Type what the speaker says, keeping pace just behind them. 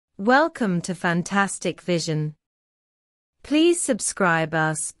Welcome to Fantastic Vision. Please subscribe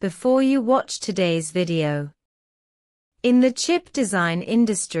us before you watch today's video. In the chip design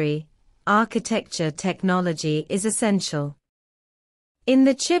industry, architecture technology is essential. In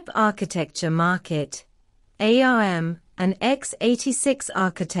the chip architecture market, ARM and x86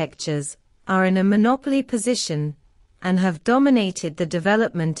 architectures are in a monopoly position and have dominated the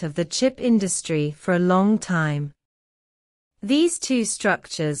development of the chip industry for a long time. These two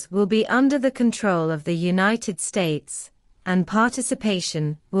structures will be under the control of the United States, and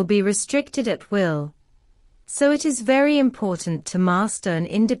participation will be restricted at will. So it is very important to master an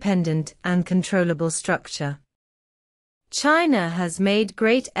independent and controllable structure. China has made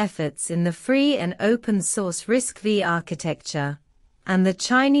great efforts in the free and open source RISC-V architecture, and the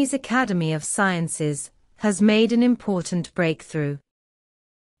Chinese Academy of Sciences has made an important breakthrough.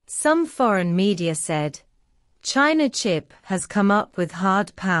 Some foreign media said, China chip has come up with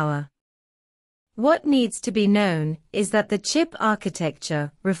hard power. What needs to be known is that the chip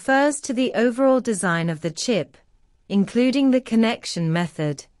architecture refers to the overall design of the chip, including the connection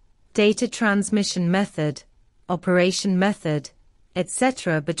method, data transmission method, operation method,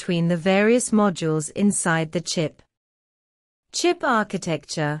 etc. between the various modules inside the chip. Chip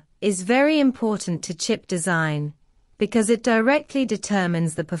architecture is very important to chip design because it directly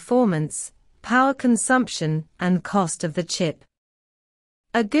determines the performance, power consumption, and cost of the chip.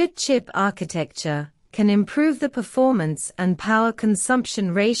 A good chip architecture can improve the performance and power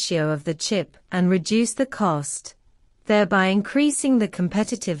consumption ratio of the chip and reduce the cost, thereby increasing the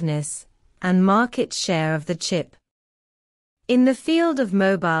competitiveness and market share of the chip. In the field of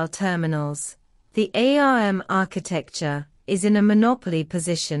mobile terminals, the ARM architecture is in a monopoly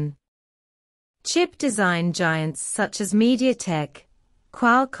position. Chip design giants such as MediaTek,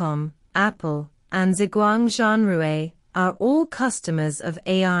 Qualcomm, Apple, and Zhuangzhanrui are all customers of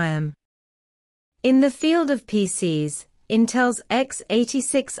ARM. In the field of PCs, Intel's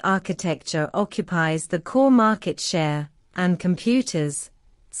x86 architecture occupies the core market share, and computers,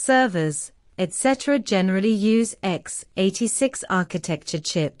 servers, etc. generally use x86 architecture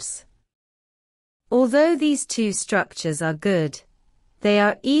chips. Although these two structures are good, they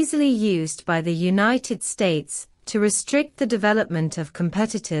are easily used by the United States to restrict the development of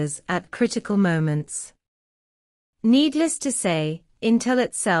competitors at critical moments. Needless to say, Intel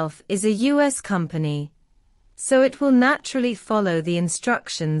itself is a US company, so it will naturally follow the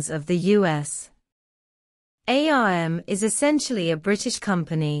instructions of the US. ARM is essentially a British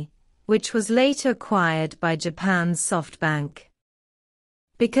company, which was later acquired by Japan's SoftBank.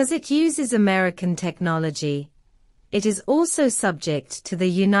 Because it uses American technology, it is also subject to the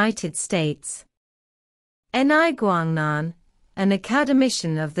United States. Ni Guangnan, an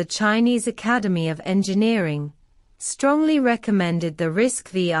academician of the Chinese Academy of Engineering, strongly recommended the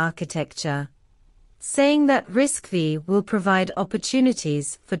RISC-V architecture, saying that RISC-V will provide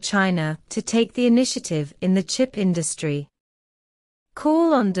opportunities for China to take the initiative in the chip industry.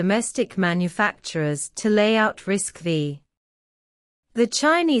 Call on domestic manufacturers to lay out RISC-V. The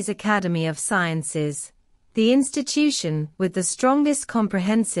Chinese Academy of Sciences, the institution with the strongest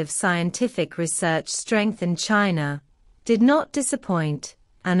comprehensive scientific research strength in China, did not disappoint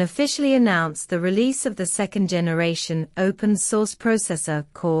and officially announced the release of the second-generation open-source processor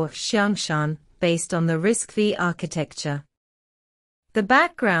core Xiangshan based on the RISC-V architecture. The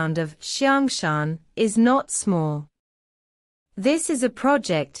background of Xiangshan is not small. This is a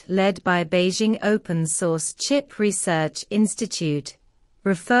project led by Beijing Open Source Chip Research Institute,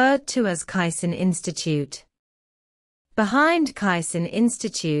 referred to as Caixin Institute. Behind Caixin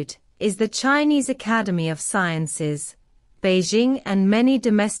Institute is the Chinese Academy of Sciences, Beijing, and many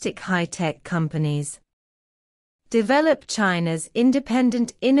domestic high-tech companies. Develop China's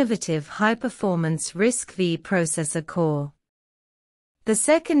independent innovative high-performance RISC-V processor core. The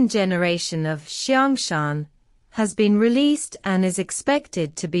second generation of Xiangshan has been released and is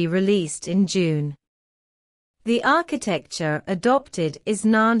expected to be released in June. The architecture adopted is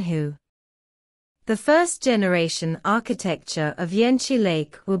Nanhu. The first-generation architecture of Yanqi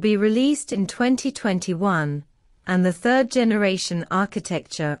Lake will be released in 2021, and the third-generation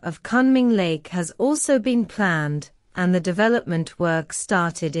architecture of Kunming Lake has also been planned, and the development work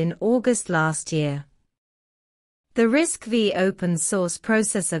started in August last year. The RISC-V open-source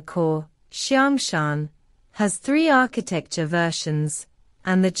processor core, Xiangshan, has 3 architecture versions,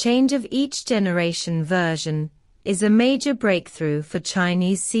 and the change of each generation version is a major breakthrough for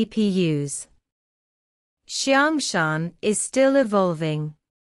Chinese CPUs. Xiangshan is still evolving.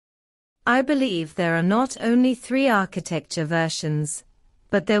 I believe there are not only 3 architecture versions,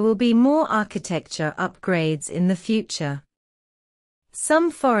 but there will be more architecture upgrades in the future.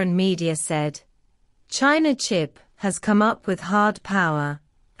 Some foreign media said, China chip has come up with hard power,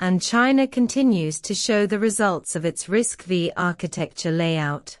 and China continues to show the results of its RISC-V architecture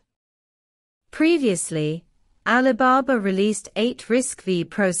layout. Previously, Alibaba released 8 RISC-V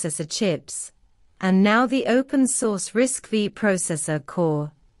processor chips, and now the open-source RISC-V processor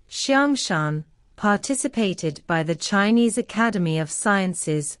core, Xiangshan, participated by the Chinese Academy of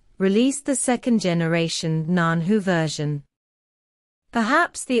Sciences, released the 2nd-generation Nanhu version.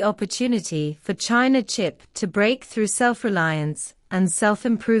 Perhaps the opportunity for China chip to break through self-reliance and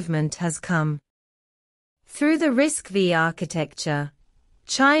self-improvement has come. Through the RISC-V architecture,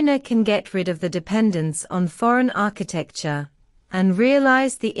 China can get rid of the dependence on foreign architecture and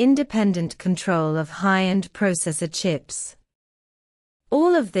realize the independent control of high-end processor chips.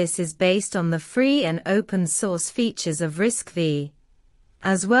 All of this is based on the free and open-source features of RISC-V,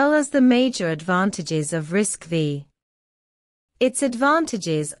 as well as the major advantages of RISC-V. Its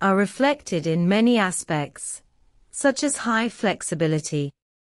advantages are reflected in many aspects, such as high flexibility.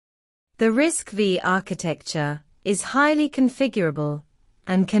 The RISC-V architecture is highly configurable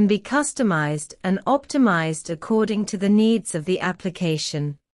and can be customized and optimized according to the needs of the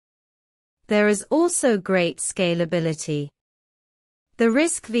application. There is also great scalability. The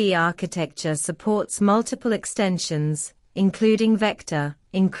RISC-V architecture supports multiple extensions, including vector,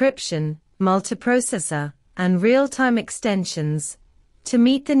 encryption, multiprocessor, and real-time extensions, to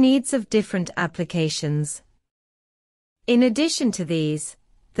meet the needs of different applications. In addition to these,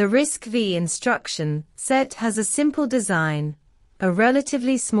 the RISC-V instruction set has a simple design, a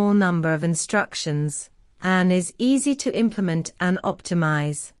relatively small number of instructions, and is easy to implement and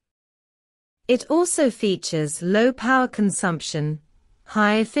optimize. It also features low power consumption,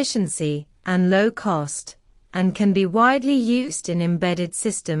 high efficiency, and low cost, and can be widely used in embedded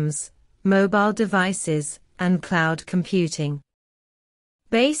systems, mobile devices, and cloud computing.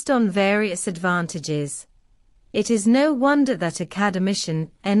 Based on various advantages, it is no wonder that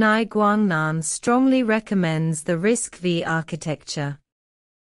academician Ni Guangnan strongly recommends the RISC-V architecture.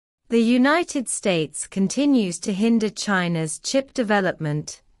 The United States continues to hinder China's chip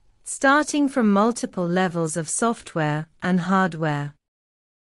development, starting from multiple levels of software and hardware.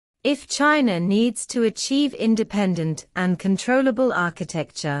 If China needs to achieve independent and controllable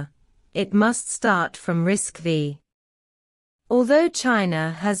architecture, it must start from RISC-V. Although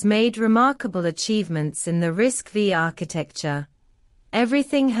China has made remarkable achievements in the RISC-V architecture,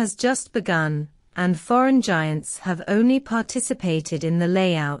 everything has just begun, and foreign giants have only participated in the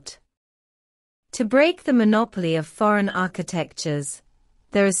layout. To break the monopoly of foreign architectures,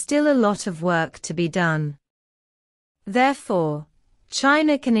 there is still a lot of work to be done. Therefore,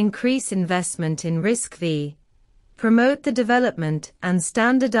 China can increase investment in RISC-V, promote the development and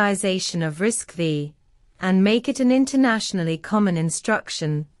standardization of RISC-V, and make it an internationally common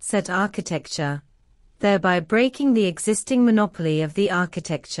instruction set architecture, thereby breaking the existing monopoly of the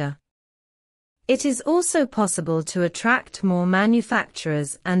architecture. It is also possible to attract more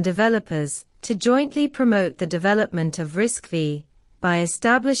manufacturers and developers to jointly promote the development of RISC-V by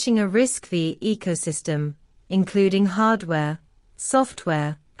establishing a RISC-V ecosystem, including hardware,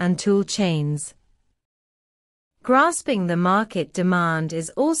 software, and tool chains. Grasping the market demand is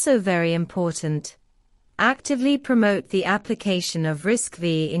also very important. Actively promote the application of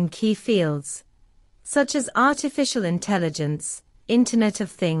RISC-V in key fields, such as artificial intelligence, Internet of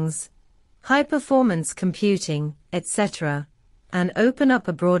Things, high-performance computing, etc., and open up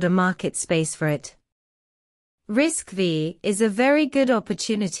a broader market space for it. RISC-V is a very good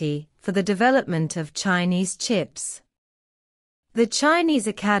opportunity for the development of Chinese chips. The Chinese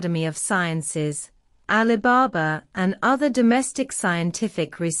Academy of Sciences, Alibaba, and other domestic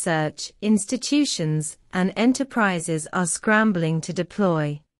scientific research institutions and enterprises are scrambling to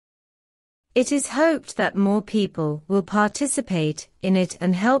deploy. It is hoped that more people will participate in it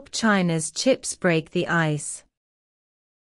and help China's chips break the ice.